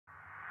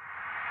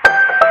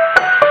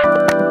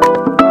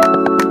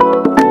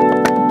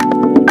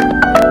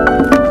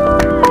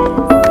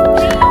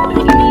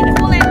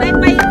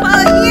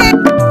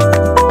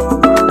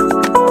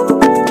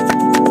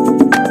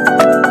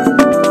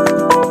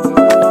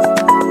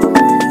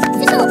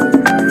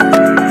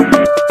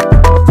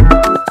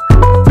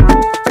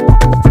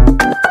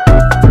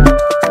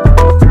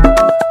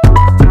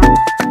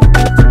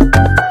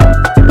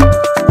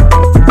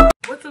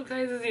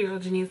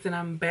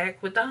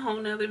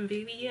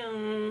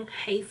video.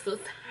 Hey sis,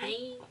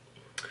 hey.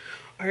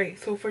 Alright,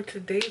 so for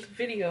today's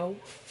video,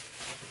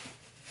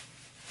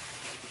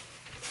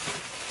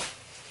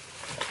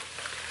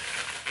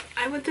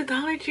 I went to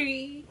Dollar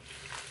Tree.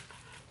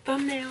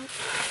 Thumbnail.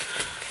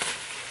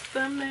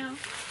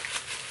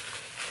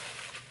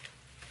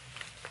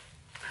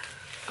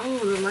 Oh,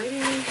 the lighting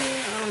in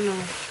here? I don't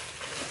know.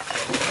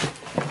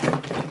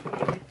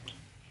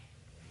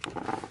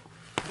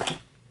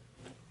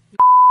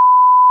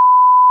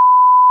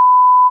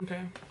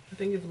 Okay, I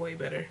think it's way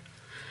better.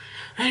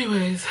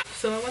 Anyways,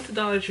 so I went to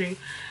Dollar Tree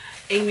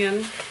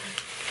and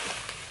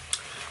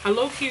I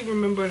low-key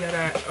remember that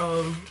I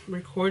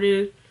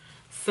recorded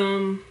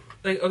some,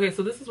 like, okay,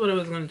 so this is what I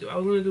was gonna do. I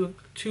was gonna do a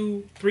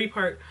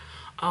 3-part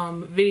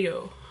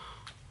video.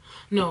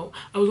 No,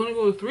 I was gonna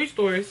go to 3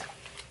 stores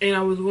and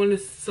I was going to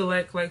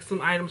select like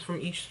some items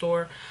from each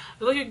store,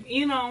 like,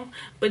 you know,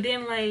 but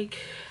then like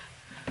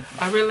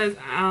I realized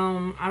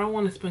I don't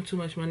want to spend too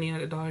much money at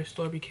the dollar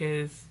store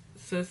because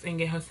sis ain't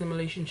get her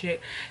simulation check,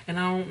 and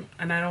I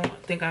don't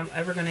think I'm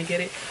ever gonna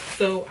get it,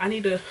 so I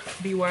need to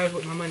be wise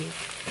with my money.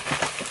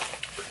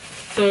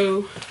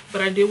 So,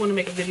 but I did want to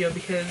make a video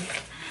because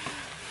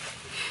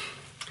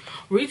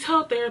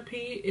retail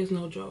therapy is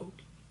no joke.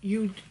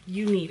 You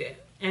need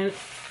it, and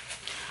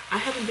I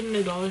haven't been in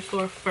the dollar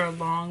store for a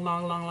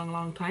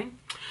long time,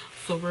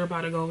 so we're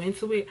about to go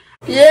into it.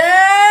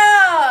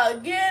 Yeah,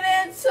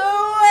 get into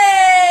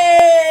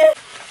it.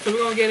 So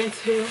we're gonna get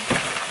into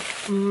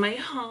my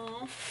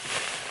haul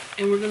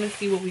and we're gonna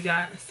see what we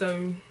got.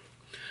 So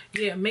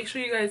yeah, make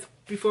sure you guys,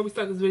 before we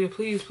start this video,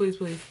 please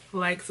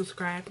like,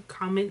 subscribe,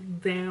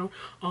 comment down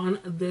on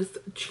this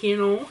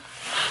channel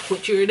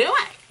what you're doing.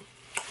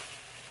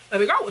 Let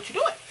me go, what you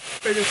doing?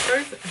 For the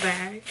first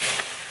bag,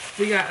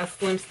 we got a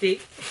Slim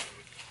Stick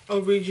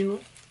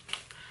original.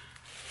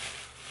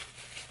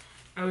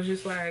 I was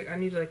just like, I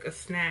need like a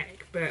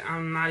snack, but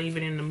I'm not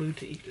even in the mood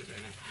to eat this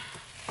right now.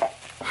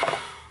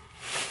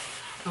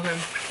 Okay,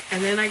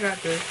 and then I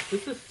got this.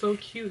 This is so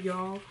cute,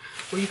 y'all.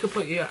 Where you could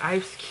put your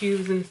ice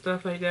cubes and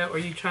stuff like that, or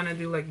you trying to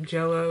do like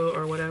Jello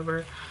or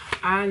whatever.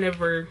 I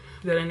never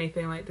did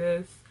anything like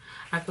this.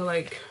 I feel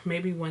like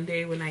maybe one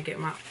day when I get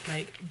my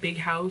like big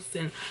house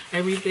and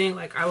everything,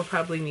 like I would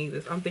probably need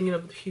this. I'm thinking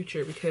of the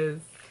future because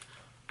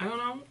I don't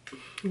know,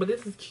 but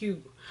this is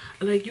cute.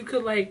 Like you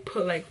could like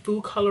put like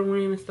food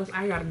coloring and stuff.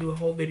 I gotta do a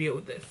whole video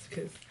with this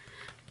because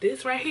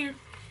this right here,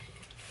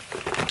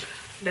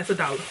 that's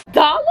 $1.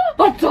 $1?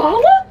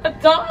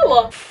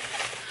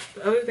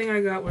 The other thing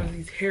I got was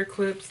these hair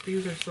clips.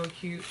 These are so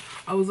cute.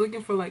 I was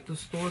looking for like the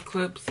store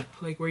clips,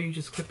 like where you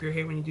just clip your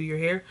hair when you do your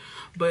hair,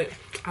 but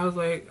I was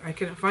like, I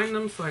couldn't find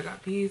them, so I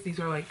got these. These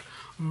are like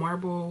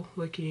marble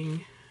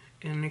looking,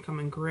 and they come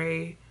in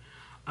gray,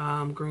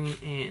 green,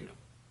 and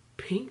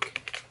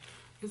pink.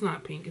 It's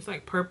not pink, it's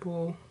like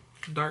purple,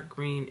 dark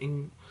green,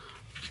 and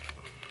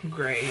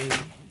gray and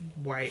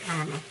white. I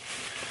don't know.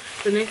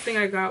 The next thing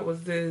I got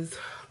was this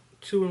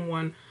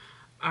 2-in-1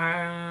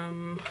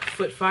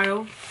 foot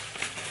file.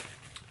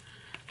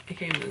 It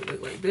came to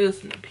look like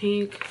this in the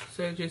pink,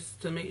 so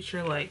just to make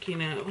sure, like, you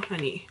know,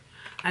 honey,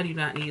 I do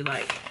not need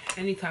like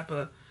any type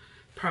of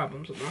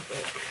problems with my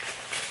foot,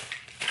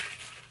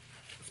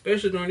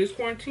 especially during this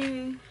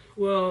quarantine.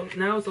 Well,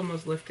 now it's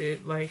almost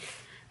lifted, like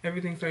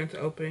everything's starting to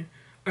open.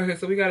 Okay,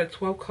 so we got a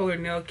 12 color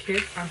nail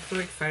kit. I'm so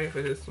excited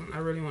for this one. I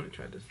really want to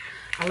try this.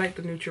 I like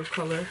the neutral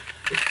color.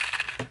 It's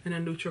in a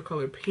neutral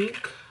color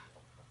pink.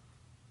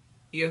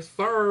 Yes,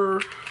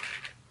 sir.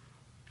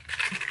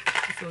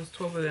 So it's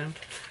 12 of them.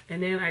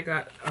 And then I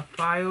got a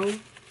file.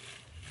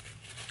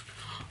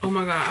 Oh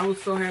my god, I was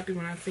so happy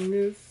when I seen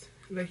this.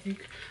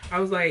 Like, I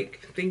was like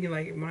thinking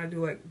like when I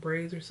do like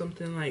braids or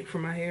something like for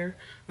my hair,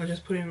 I'll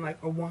just put in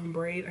like a 1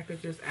 braid. I could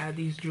just add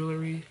these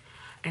jewelry,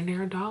 and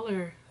they're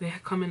 $1. They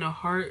come in a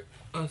heart,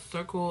 a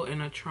circle,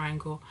 and a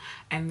triangle,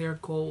 and they're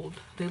gold.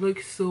 They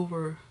look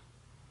silver.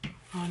 I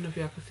don't know if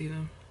y'all can see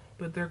them,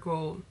 but they're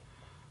gold.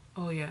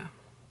 Oh yeah.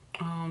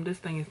 This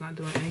thing is not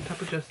doing any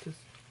type of justice.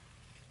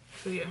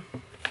 So yeah.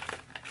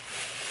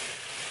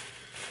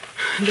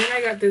 Then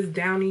I got this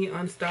Downy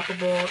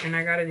Unstoppable, and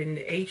I got it in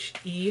the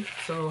HE,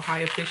 so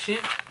high efficient.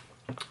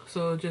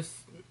 So just,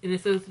 and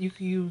it says you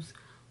can use,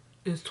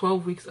 it's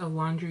 12 weeks of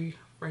laundry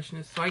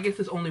freshness. So I guess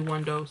it's only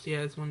 1 dose. Yeah,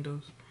 it's 1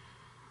 dose.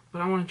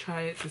 But I want to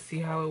try it to see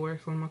how it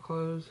works on my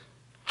clothes.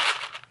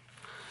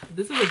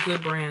 This is a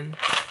good brand.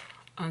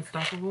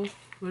 Unstoppable.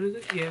 What is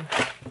it? Yeah.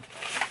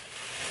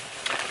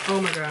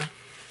 Oh my god.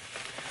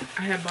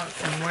 I had bought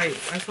some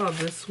wipes. I saw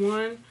this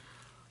one.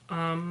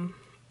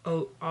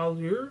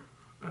 Allure.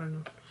 I don't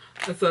know.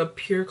 It's a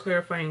pure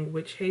clarifying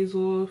witch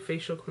hazel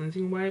facial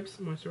cleansing wipes.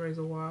 Moisturize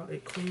a while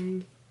it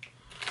cleans.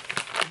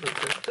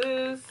 Look at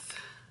this.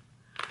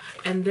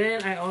 And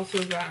then I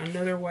also got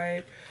another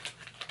wipe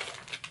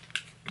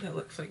that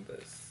looks like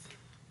this.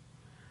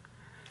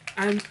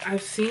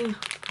 I've seen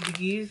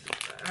these.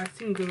 I've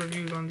seen good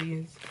reviews on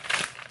these.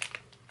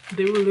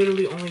 They were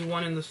literally only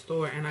 1 in the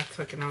store, and I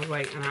took it and I was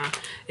like, nah.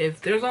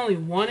 If there's only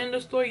 1 in the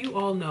store, you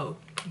all know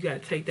you gotta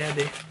take that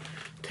bit.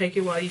 Take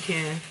it while you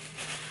can.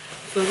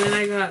 So then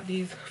I got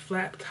these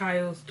Flat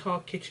Tiles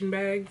Tall Kitchen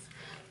Bags.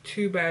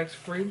 2 bags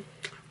free.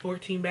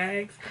 14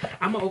 bags.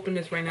 I'm gonna open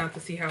this right now to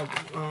see how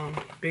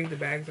big the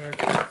bags are.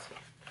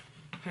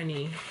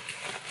 Honey,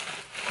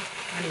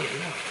 I need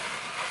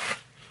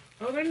enough.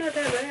 Oh, they're not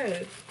that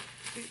bad.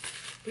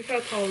 Look how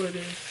tall it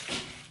is.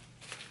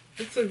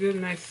 It's a good,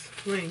 nice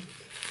length.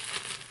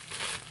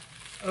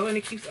 Oh, and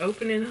it keeps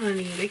opening,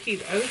 honey. They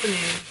keep opening.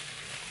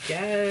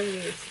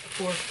 Yes.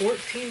 For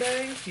 14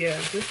 bags? Yeah,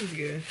 this is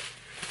good.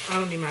 I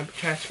don't need my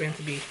trash can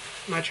to be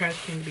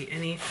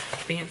any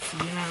fancy,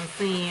 you know what I'm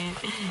saying?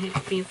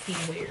 Fancy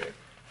wear.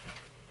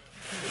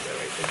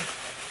 Right there.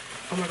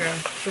 Oh my god.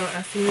 So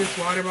I seen this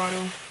water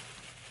bottle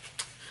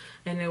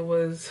and it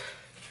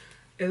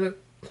looked,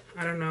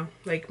 I don't know,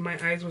 like my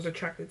eyes was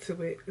attracted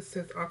to it. It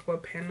says Aqua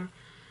Panna,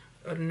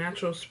 a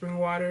natural spring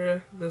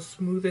water, the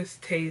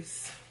smoothest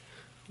taste.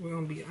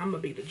 I'm gonna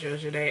be the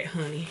judge of that,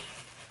 honey.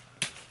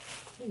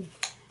 Ooh.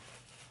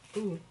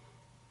 Ooh.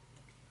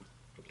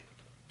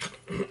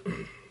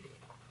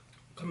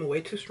 Coming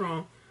way too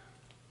strong.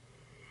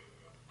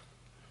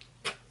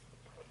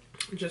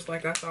 Just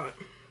like I thought.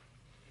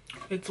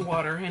 It's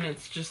water and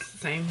it's just the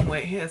same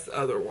way as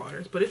other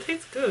waters, but it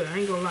tastes good. I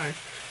ain't gonna lie.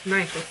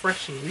 Nice,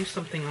 refreshing. Leave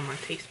something on my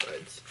taste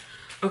buds.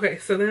 Okay,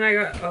 so then I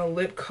got a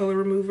lip color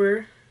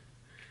remover.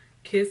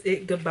 Kiss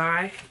It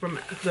Goodbye from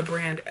the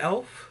brand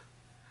e.l.f.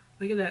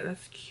 Look at that.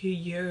 That's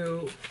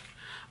cute.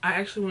 I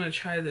actually want to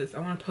try this. I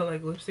want to put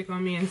like lipstick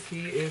on me and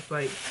see if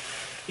like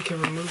it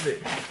can remove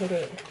it. Hold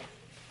up.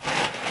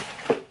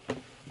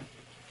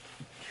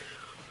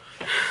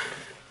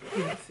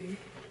 Let me see.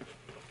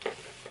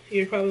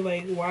 You're probably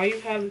like, why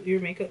you have your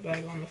makeup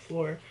bag on the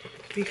floor?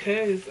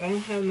 Because I don't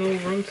have no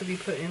room to be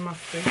putting my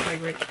face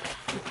like right.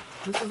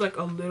 This is like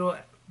a little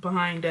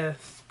behind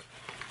desk.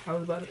 Y'all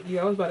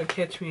was about to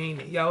catch me,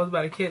 ain't it? Y'all was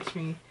about to catch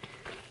me.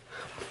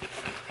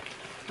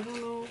 I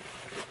don't know.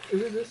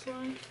 Is it this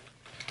one?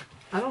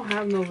 I don't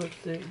have no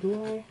lipstick,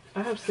 do I?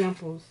 I have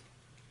samples.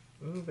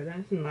 Ooh, but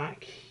that's not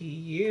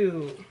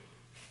cute.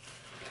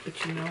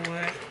 But you know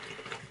what?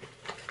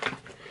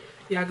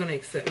 Y'all gonna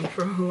accept me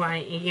for who I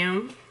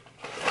am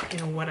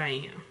and what I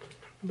am.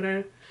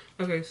 But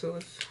okay, so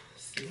let's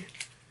see.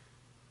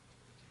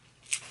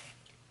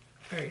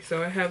 Alright,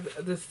 so I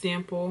have the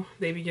sample.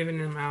 They be giving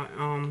them out.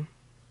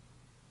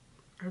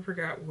 I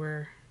forgot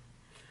where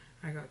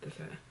I got this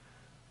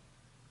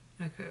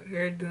at. Okay,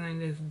 they're doing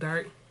this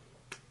dark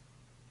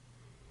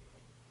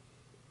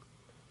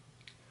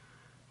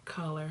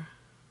color.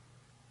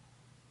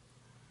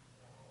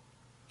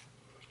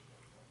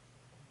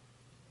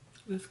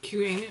 That's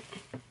cute, ain't it?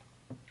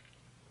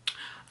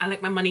 I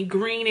like my money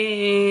green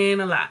in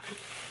a lot.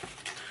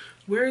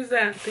 Where is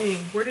that thing?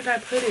 Where did I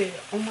put it?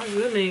 Oh my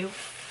goodness.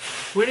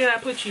 Where did I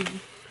put you?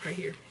 Right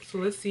here. So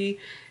let's see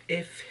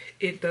if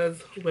it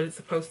does what it's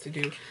supposed to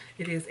do.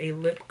 It is a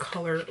lip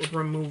color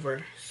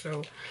remover.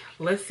 So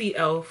let's see,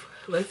 e.l.f.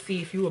 Let's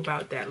see if you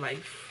about that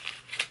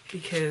life.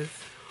 Because,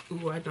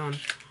 ooh, I done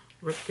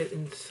ripped it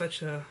in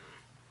such a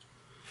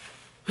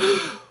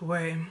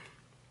way.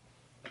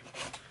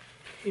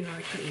 You know,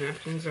 I keep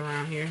napkins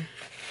around here.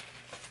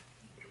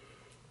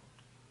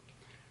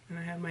 And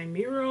I have my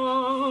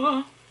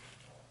mirror.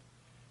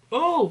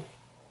 Oh!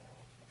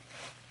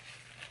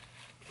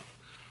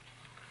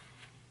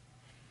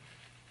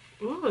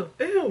 Oh,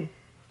 ew.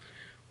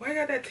 Why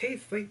got that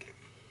taste? Like,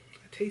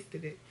 I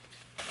tasted it.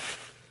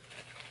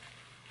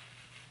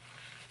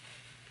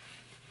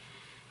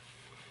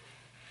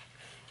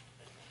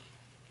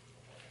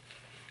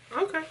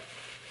 Okay.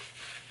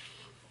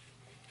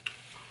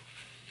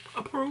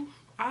 Approve.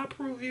 I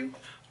approve you.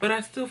 But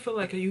I still feel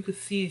like you could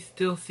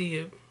still see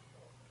it.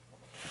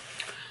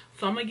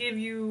 So I'm gonna give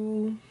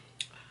you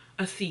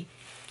a C.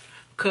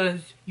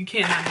 Cause you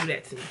cannot do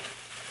that to me.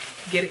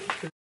 Get it?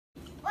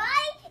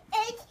 Why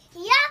is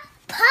your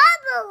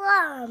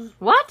problem?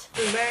 What?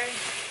 Bag?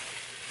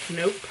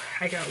 Nope.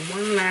 I got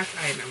one last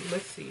item.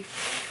 Let's see.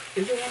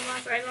 Is it one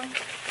last item?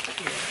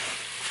 Yeah.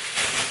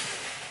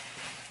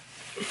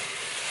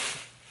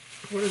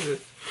 What is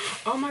this?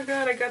 Oh my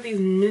god, I got these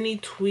mini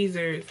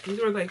tweezers. These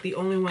were like the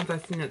only ones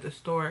I've seen at the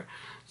store.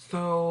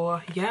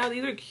 So yeah,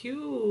 these are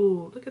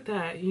cute. Look at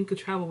that. You could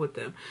travel with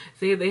them.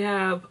 So they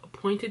have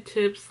pointed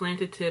tip,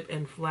 slanted tip,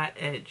 and flat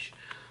edge.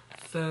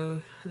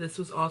 So this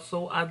was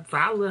also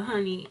 $1,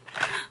 honey.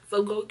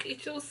 So go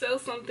get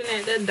yourself something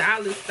at the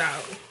dollar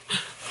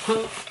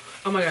store.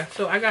 Oh my god.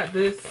 So I got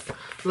this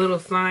little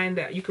sign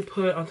that you could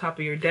put on top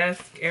of your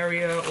desk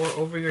area or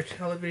over your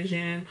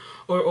television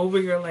or over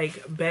your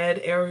like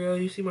bed area.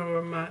 You see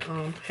where my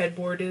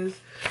headboard is?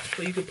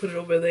 So you could put it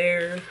over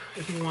there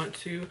if you want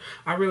to.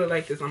 I really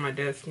like this on my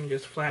desk and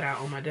just flat out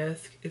on my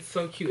desk. It's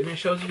so cute and it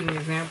shows you an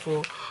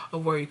example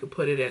of where you could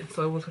put it in.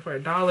 So it was for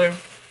 $1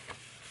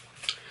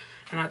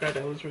 and I thought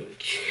that was really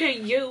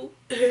cute.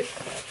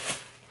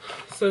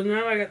 So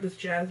now I got this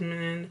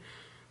Jasmine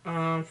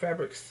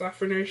fabric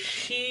softener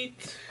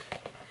sheet.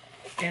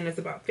 And it's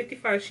about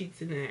 55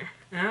 sheets in there.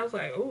 And I was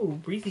like, oh,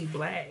 breezy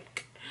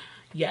black.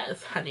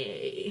 Yes,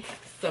 honey.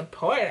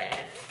 Support it.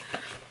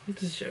 I'm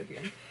just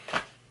joking.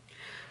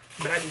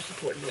 But I do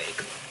support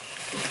black.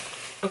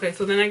 Okay,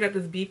 so then I got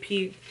this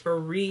BPA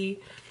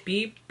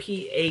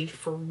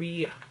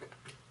free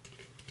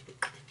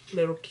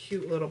little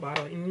cute little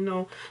bottle. And you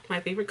know, my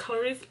favorite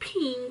color is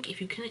pink,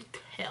 if you couldn't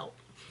tell.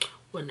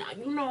 Well, now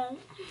you know.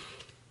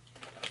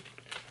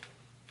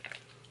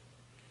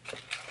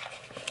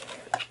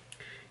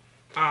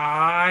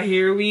 Ah,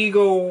 here we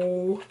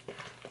go.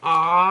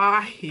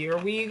 Ah, here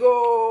we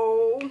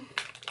go.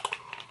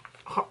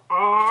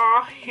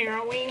 Ah,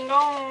 here we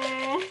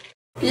go.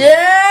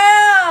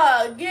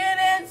 Yeah, get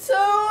into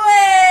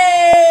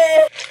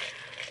it.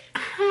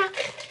 I'm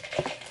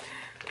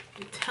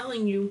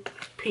telling you,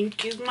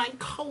 pink is my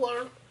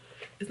color.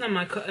 It's not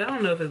my color. I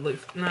don't know if it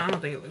looks. No, I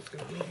don't think it looks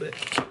good on me, but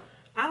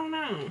I don't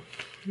know.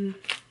 I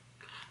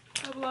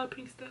have a lot of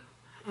pink stuff.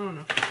 I don't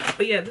know.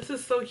 But yeah, this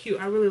is so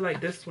cute. I really like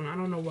this one. I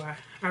don't know why.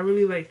 I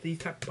really like these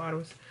type of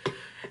bottles.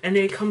 And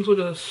then it comes with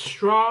a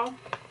straw.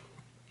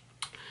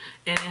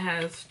 And it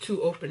has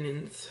 2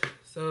 openings.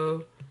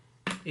 So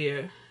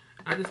yeah,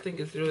 I just think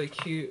it's really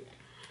cute.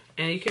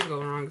 And you can't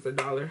go wrong. It's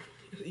 $1.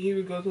 You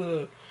would go to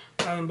the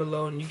bottom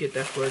below and you get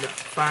that for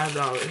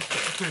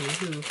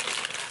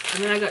 $5.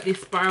 And then I got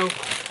these spiral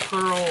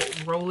curl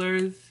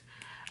rollers.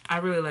 I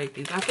really like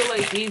these. I feel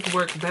like these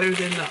work better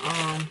than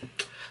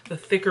the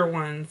thicker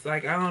ones.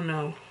 Like, I don't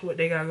know what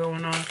they got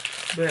going on,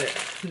 but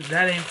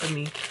that ain't for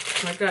me.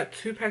 So I got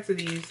 2 packs of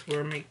these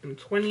for make them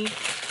 20.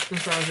 And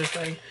so I was just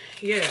like,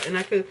 yeah. And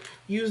I could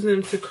use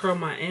them to curl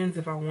my ends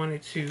if I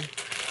wanted to,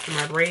 for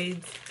my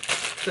braids.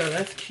 So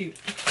that's cute.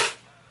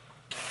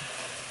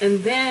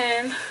 And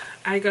then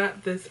I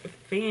got this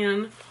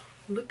fan.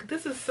 Look,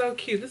 this is so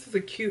cute. This is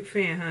a cute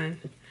fan, hun.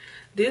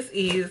 This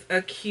is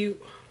a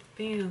cute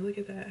fan. Look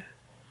at that.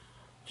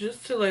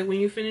 Just to, like, when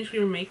you finish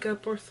your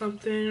makeup or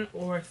something,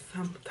 or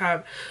some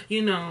type,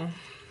 you know,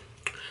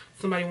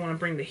 somebody want to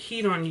bring the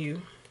heat on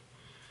you.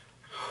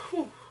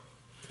 Whew.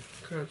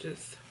 Girl,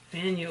 just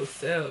fan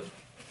yourself.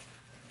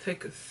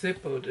 Take a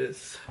sip of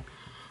this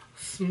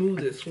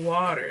smoothest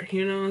water.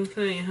 You know what I'm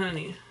saying,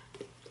 honey?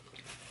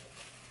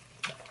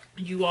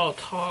 You all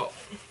talk,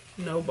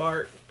 no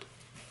bark.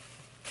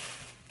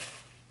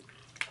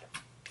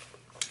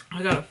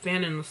 I got a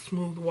fan in the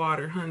smooth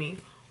water, honey.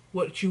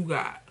 What you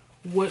got?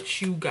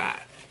 What you got?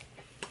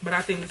 But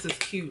I think this is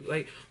cute.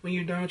 Like, when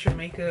you're done with your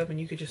makeup and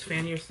you could just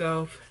fan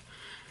yourself.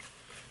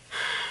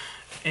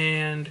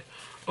 And,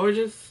 or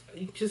just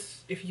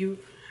if you,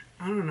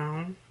 I don't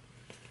know.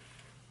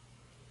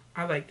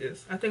 I like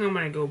this. I think I'm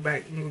gonna go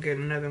back and go get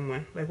another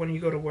one. Like when you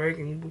go to work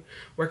and you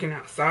working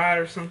outside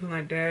or something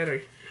like that,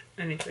 or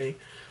anything.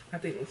 I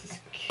think this is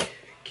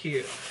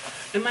cute.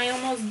 Am I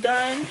almost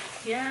done?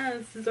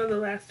 Yes, these are the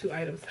last 2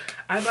 items.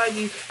 I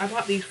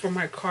bought these for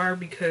my car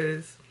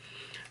because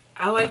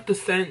I like the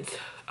scent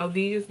of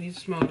these. These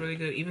smell really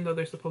good, even though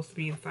they're supposed to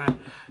be inside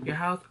your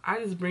house.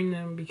 I just bring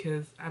them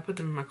because I put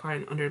them in my car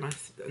and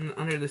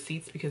under the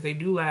seats, because they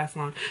do last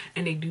long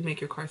and they do make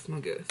your car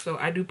smell good. So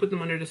I do put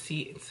them under the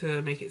seat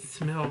to make it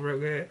smell real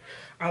good.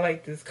 I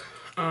like this,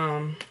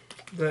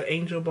 the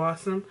Angel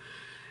Blossom.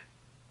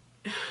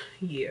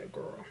 Yeah,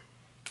 girl.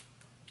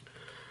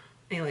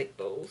 I like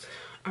those.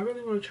 I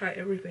really want to try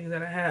everything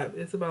that I have.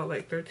 It's about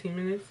like 13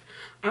 minutes.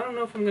 I don't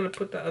know if I'm going to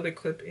put the other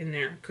clip in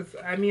there, because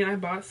I mean, I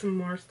bought some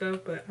more stuff,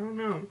 but I don't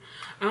know.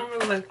 I don't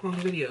really like long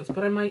videos,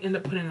 but I might end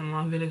up putting in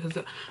long videos,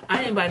 because I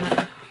didn't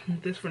buy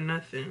this for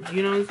nothing.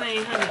 You know what I'm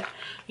saying, honey?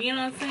 You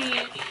know what I'm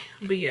saying?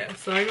 But yeah,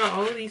 so I got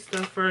all of these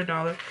stuff for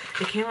 $1.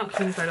 It came out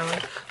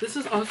 $25. This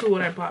is also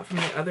what I bought from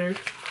the other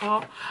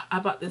haul. I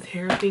bought this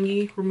hair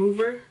thingy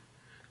remover.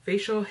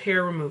 Facial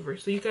hair remover.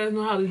 So you guys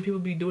know how these people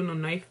be doing the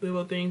nice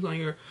little things on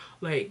your,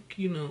 like,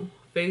 you know,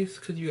 face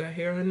because you got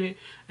hair on it,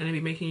 and they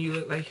be making you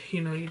look like,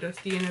 you know, you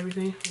dusty and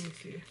everything. Let me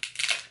see.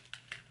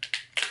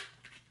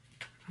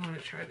 I want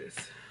to try this.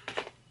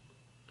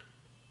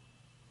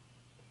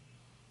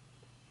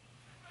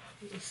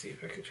 Let's see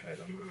if I can try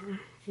it on my arm.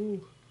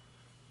 Ooh,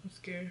 I'm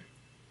scared.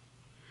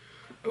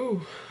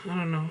 Ooh, I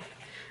don't know.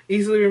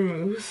 Easily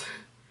removes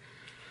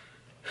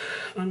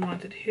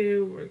unwanted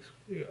hair. Works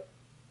with your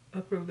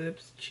upper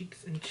lips,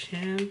 cheeks, and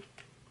chin.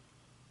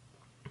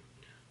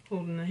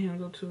 Holding the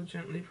handle to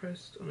gently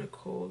pressed on a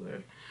cold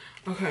area.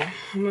 Okay,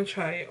 I'm gonna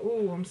try it.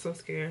 Oh, I'm so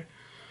scared.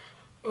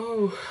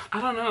 Oh,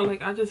 I don't know.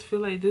 Like, I just feel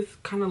like this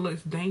kind of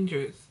looks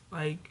dangerous.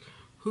 Like,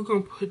 who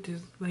gonna put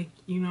this, like,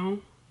 you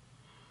know?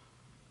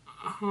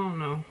 I don't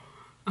know.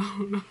 I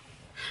don't know.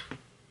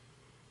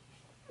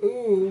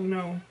 Ooh,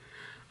 no.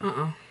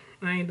 I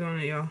ain't doing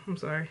it, y'all. I'm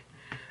sorry.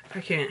 I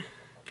can't.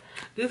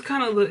 This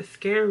kind of looks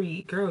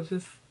scary. Girl,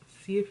 just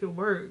see if it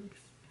works.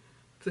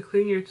 To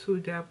clean your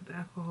tooth, dab with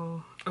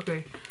alcohol.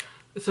 Okay,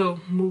 so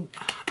move.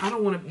 I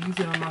don't want to use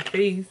it on my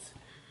face.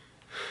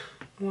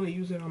 I want to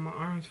use it on my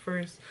arms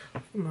first.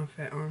 My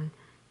fat arm.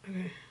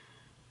 Okay.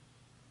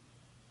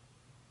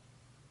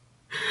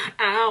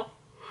 Ow.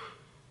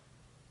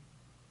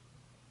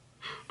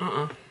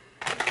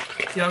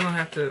 Y'all gonna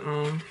have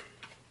to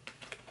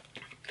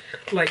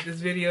like this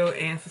video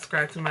and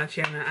subscribe to my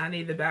channel. I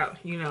need about,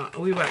 you know,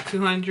 we about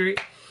 200.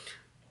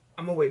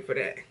 I'm gonna wait for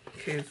that,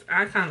 because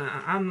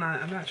I'm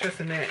not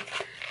trusting that.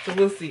 So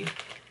we'll see.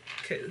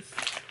 Because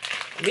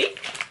me,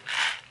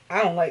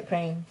 I don't like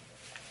pain.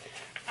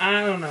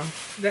 I don't know.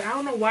 I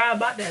don't know why I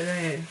bought that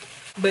then.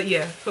 But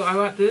yeah, so I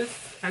got this.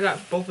 I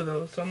got both of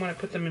those. So I'm going to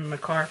put them in my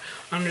car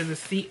under the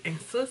seat. And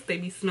sis, they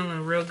be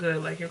smelling real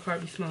good. Like your car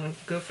be smelling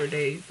good for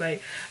days.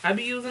 Like I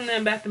be using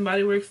them Bath and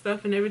Body Works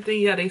stuff and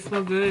everything. Yeah, they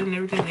smell good and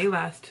everything. They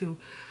last too.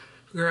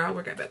 Girl, I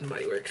work at Bath and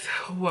Body Works.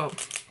 Well,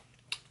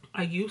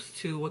 I used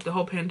to with the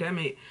whole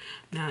pandemic.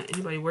 Not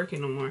anybody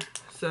working no more.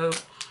 So,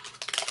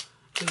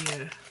 but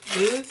yeah,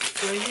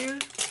 this right here,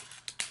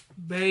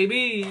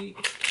 baby.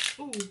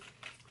 Ooh,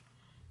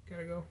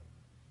 gotta go.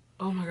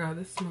 Oh my god,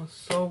 this smells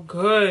so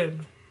good.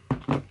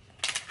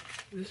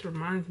 This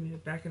reminds me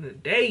of back in the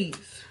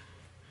days.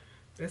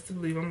 Best to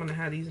believe I'm gonna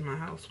have these in my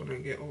house when I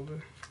get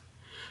older.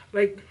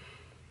 Like,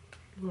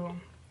 well,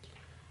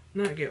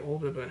 not get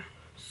older, but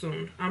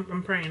soon.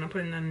 I'm praying. I'm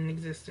putting that in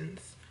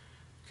existence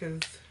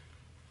because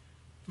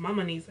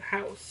mama needs a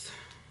house.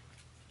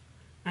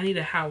 I need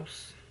a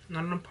house,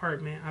 not an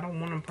apartment. I don't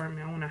want an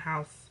apartment. I want a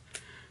house.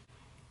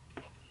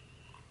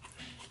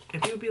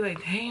 And people be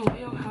like, dang,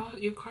 why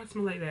your car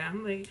smell like that?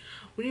 I'm like,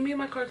 what do you mean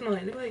my car smell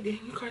like that? They're like, dang,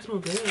 your car smell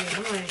good.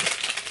 I'm like,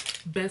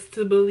 best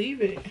to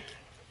believe it.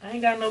 I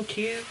ain't got no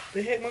kids.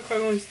 The heck my car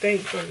gonna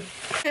stink for me.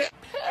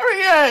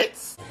 Period!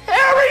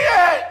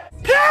 Period!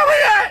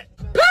 Period!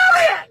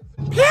 Period!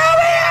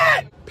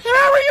 Period!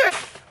 Period!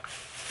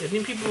 If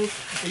them people,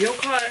 if your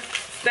car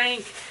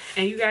stink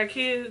and you got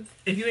kids,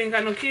 if you ain't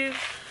got no kids,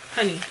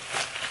 honey,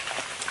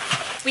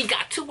 we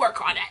got to work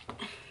on that.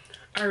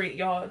 All right,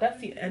 y'all, that's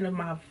the end of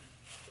my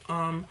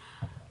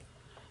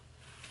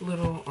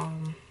little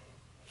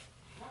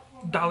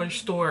dollar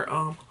store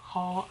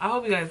haul. I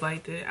hope you guys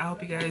liked it. I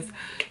hope you guys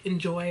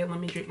enjoy. Let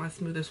me drink my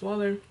smoothest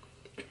water.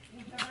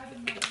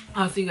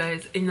 I'll see you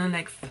guys in the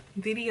next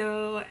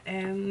video,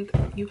 and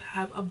you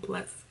have a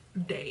blessed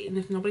day. And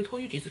if nobody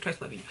told you, Jesus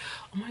Christ love you.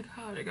 Oh my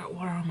god, I got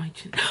water on my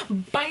chin.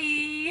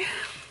 Bye.